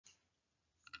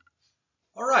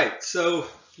All right, so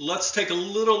let's take a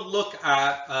little look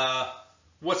at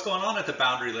what's going on at the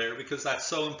boundary layer, because that's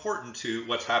so important to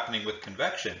what's happening with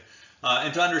convection.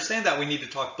 And to understand that, we need to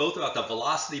talk both about the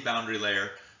velocity boundary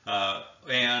layer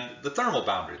and the thermal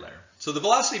boundary layer. So the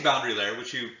velocity boundary layer,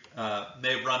 which you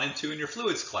may have run into in your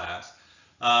fluids class,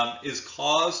 is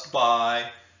caused by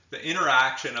the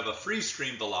interaction of a free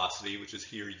stream velocity, which is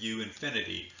here u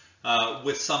infinity,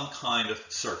 with some kind of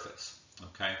surface.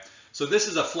 Okay, so this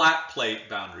is a flat plate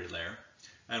boundary layer,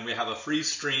 and we have a free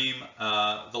stream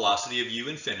velocity of u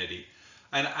infinity.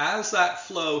 And as that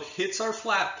flow hits our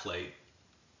flat plate,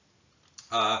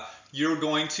 you're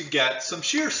going to get some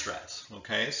shear stress.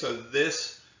 Okay, so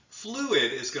this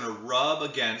fluid is going to rub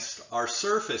against our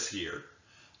surface here,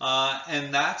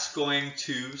 and that's going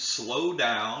to slow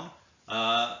down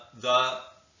the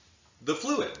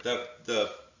fluid.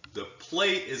 The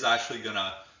plate is actually going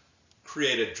to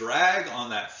create a drag on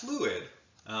that fluid,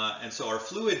 and so our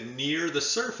fluid near the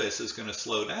surface is going to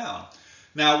slow down.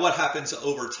 Now what happens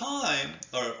over time,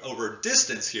 or over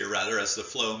distance here rather, as the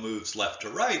flow moves left to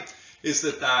right, is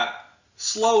that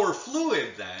slower fluid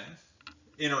then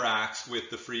interacts with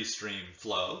the free stream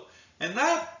flow, and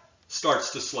that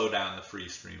starts to slow down the free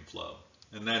stream flow.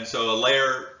 And then so a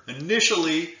layer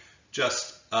initially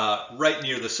just right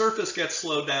near the surface gets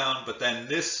slowed down, but then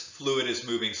this fluid is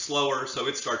moving slower, so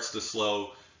it starts to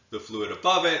slow the fluid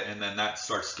above it, and then that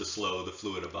starts to slow the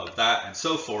fluid above that, and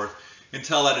so forth,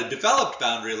 until at a developed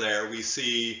boundary layer we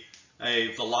see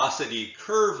a velocity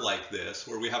curve like this,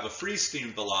 where we have a free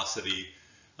stream velocity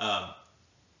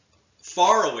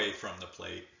far away from the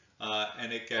plate,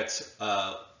 and it gets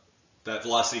that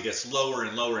velocity gets lower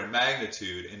and lower in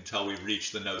magnitude until we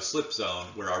reach the no-slip zone,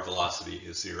 where our velocity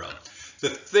is 0. The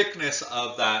thickness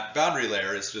of that boundary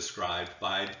layer is described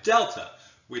by delta,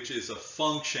 which is a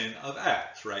function of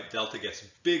x, right? Delta gets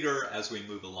bigger as we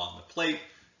move along the plate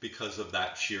because of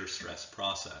that shear stress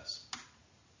process.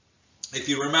 If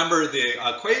you remember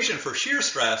the equation for shear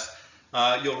stress,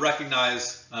 you'll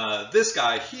recognize this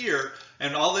guy here,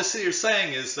 and all this here is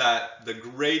saying is that the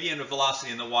gradient of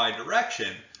velocity in the y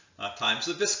direction times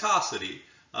the viscosity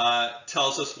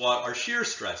tells us what our shear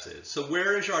stress is. So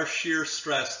where is our shear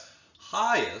stress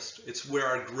highest? It's where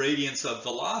our gradients of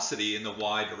velocity in the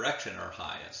y direction are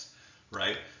highest,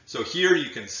 right? So here you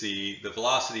can see the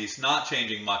velocity is not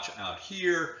changing much out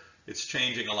here. It's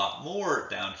changing a lot more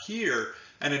down here.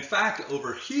 And in fact,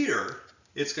 over here,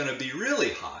 it's going to be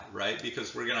really high, right?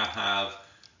 Because we're going to have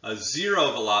a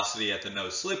 0 velocity at the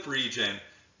no-slip region,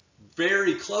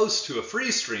 very close to a free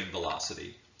stream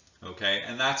velocity. Okay,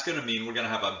 and that's going to mean we're going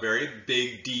to have a very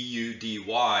big du dy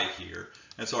here.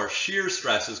 And so our shear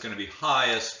stress is going to be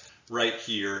highest right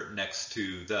here next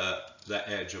to the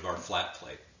edge of our flat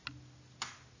plate.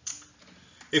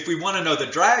 If we want to know the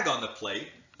drag on the plate,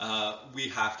 we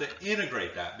have to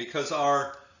integrate that, because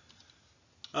our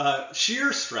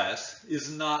shear stress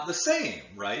is not the same,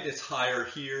 right? It's higher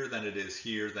here than it is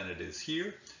here than it is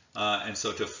here. And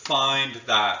so to find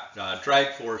that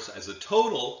drag force as a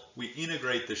total, we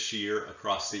integrate the shear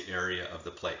across the area of the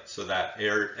plate. So that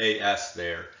AS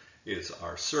there is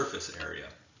our surface area.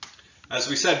 As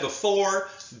we said before,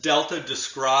 delta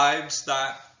describes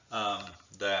that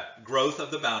growth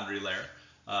of the boundary layer,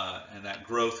 and that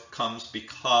growth comes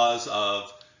because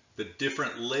of the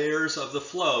different layers of the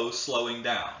flow slowing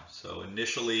down. So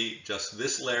initially just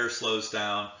this layer slows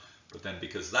down, but then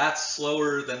because that's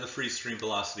slower than the free stream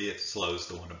velocity, it slows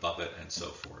the one above it, and so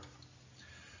forth.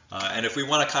 And if we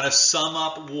want to kind of sum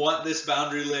up what this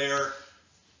boundary layer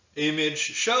image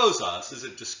shows us, is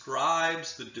it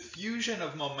describes the diffusion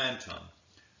of momentum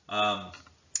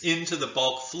into the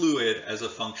bulk fluid as a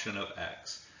function of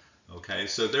x. Okay,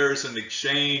 so there's an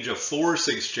exchange, a force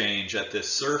exchange at this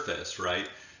surface, right?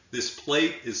 This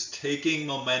plate is taking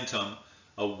momentum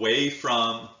away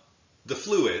from the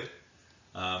fluid,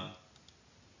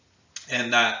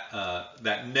 and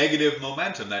that negative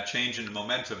momentum, that change in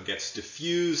momentum, gets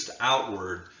diffused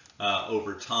outward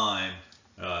over time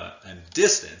and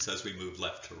distance as we move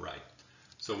left to right.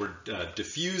 So we're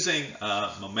diffusing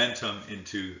momentum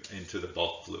into the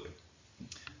bulk fluid.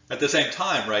 At the same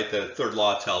time, right, the third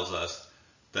law tells us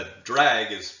that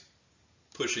drag is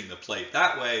pushing the plate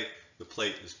that way, the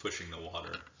plate is pushing the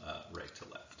water right to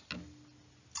left.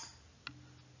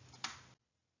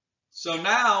 So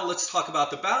now let's talk about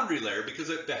the boundary layer, because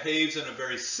it behaves in a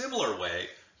very similar way,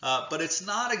 but it's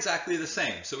not exactly the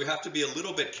same. So we have to be a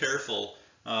little bit careful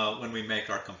when we make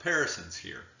our comparisons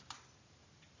here.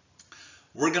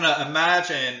 We're going to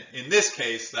imagine in this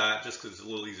case that, just because it's a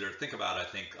little easier to think about, I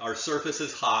think, our surface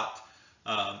is hot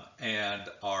and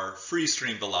our free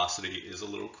stream velocity is a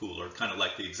little cooler, kind of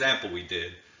like the example we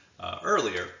did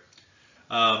earlier.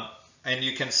 And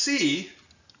you can see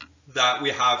that we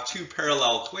have two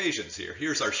parallel equations here.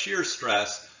 Here's our shear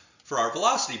stress for our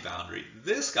velocity boundary.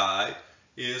 This guy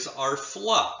is our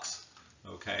flux.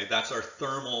 Okay, that's our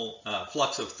thermal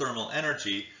flux of thermal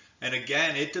energy. And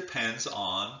again, it depends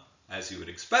on, as you would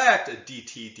expect, a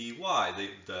dt dy,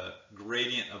 the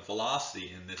gradient of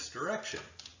velocity in this direction.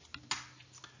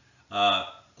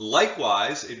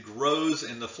 Likewise, it grows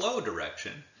in the flow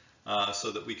direction,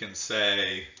 so that we can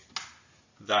say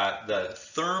that the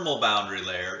thermal boundary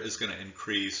layer is going to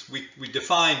increase. We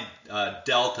define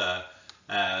delta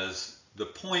as the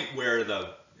point where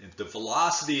the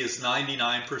velocity is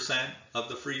 99% of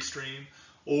the free stream,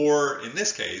 or in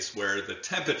this case, where the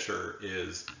temperature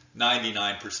is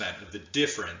 99% of the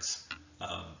difference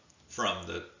from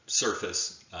the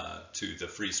surface to the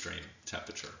free stream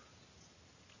temperature.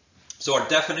 So our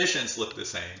definitions look the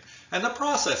same, and the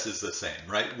process is the same,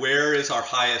 right? Where is our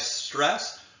highest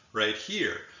stress? Right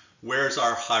here. Where's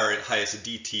our highest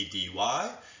dt dy?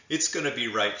 It's going to be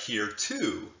right here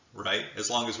too, right? As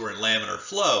long as we're in laminar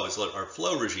flow, as our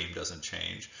flow regime doesn't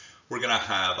change, we're going to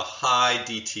have a high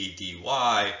dt dy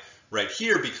right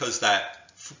here, because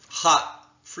that hot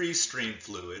free stream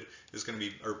fluid is going to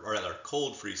be, or rather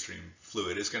cold free stream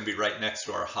fluid is going to be right next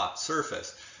to our hot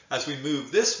surface. As we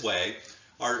move this way,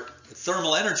 our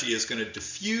thermal energy is going to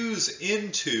diffuse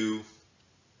into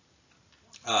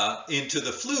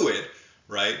the fluid,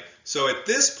 right? So at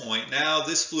this point, now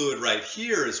this fluid right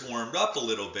here is warmed up a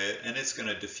little bit, and it's going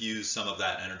to diffuse some of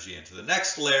that energy into the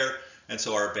next layer, and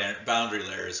so our boundary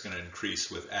layer is going to increase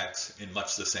with x in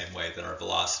much the same way that our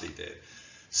velocity did.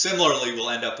 Similarly, we'll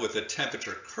end up with a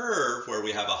temperature curve where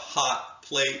we have a hot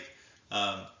plate,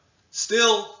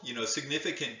 still,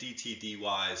 significant dt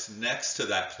dy's next to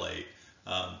that plate,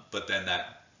 but then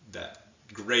that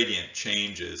gradient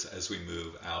changes as we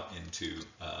move out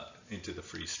into the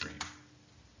free stream.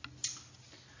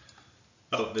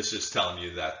 Oh, this is telling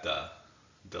you that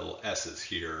the S's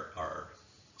here are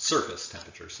surface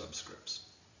temperature subscripts.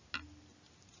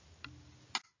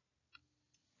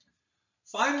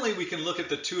 Finally, we can look at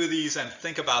the two of these and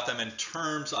think about them in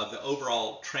terms of the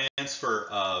overall transfer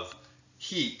of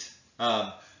heat.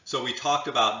 So we talked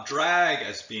about drag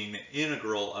as being the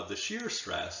integral of the shear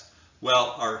stress.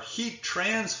 Well, our heat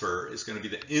transfer is going to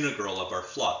be the integral of our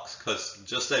flux, because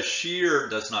just as shear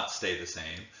does not stay the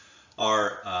same,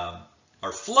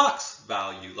 our flux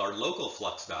value, our local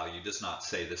flux value, does not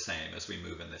stay the same as we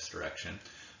move in this direction.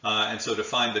 And so to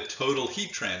find the total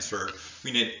heat transfer,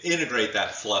 we need to integrate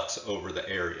that flux over the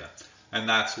area. And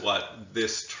that's what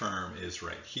this term is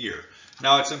right here.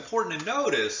 Now, it's important to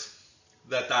notice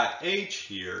that that H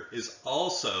here is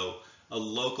also a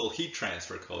local heat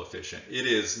transfer coefficient. It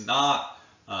is not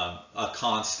a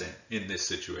constant in this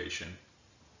situation.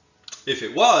 If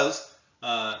it was,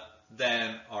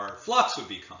 then our flux would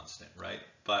be constant, right?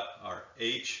 But our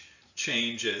H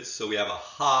changes, so we have a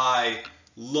high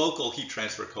local heat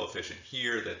transfer coefficient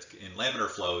here that in laminar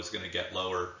flow is going to get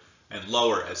lower and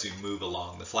lower as you move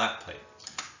along the flat plate.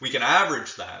 We can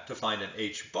average that to find an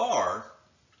H bar,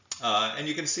 and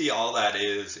you can see all that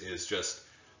is just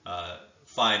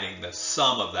finding the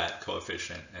sum of that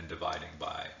coefficient and dividing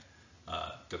by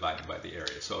the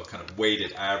area. So a kind of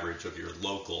weighted average of your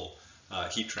local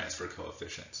heat transfer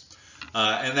coefficients.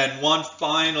 And then one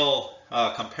final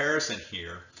comparison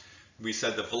here. We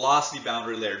said the velocity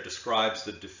boundary layer describes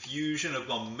the diffusion of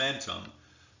momentum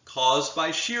caused by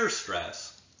shear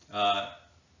stress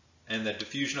and the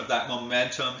diffusion of that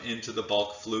momentum into the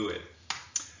bulk fluid.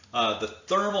 The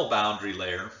thermal boundary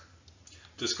layer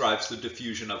describes the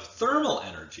diffusion of thermal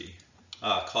energy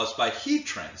caused by heat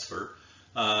transfer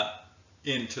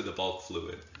into the bulk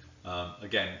fluid.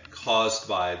 Again, caused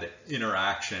by the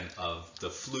interaction of the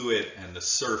fluid and the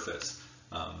surface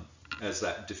as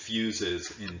that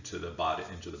diffuses into the body,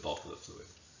 into the bulk of the fluid.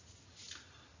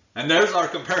 And there's our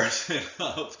comparison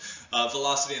of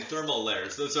velocity and thermal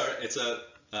layers. It's a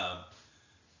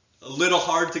little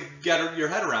hard to get your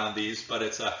head around these, but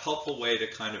it's a helpful way to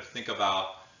kind of think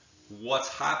about what's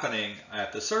happening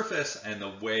at the surface and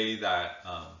the way that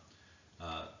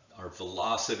our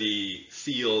velocity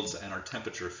fields and our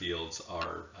temperature fields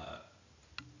are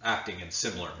acting in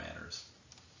similar manners.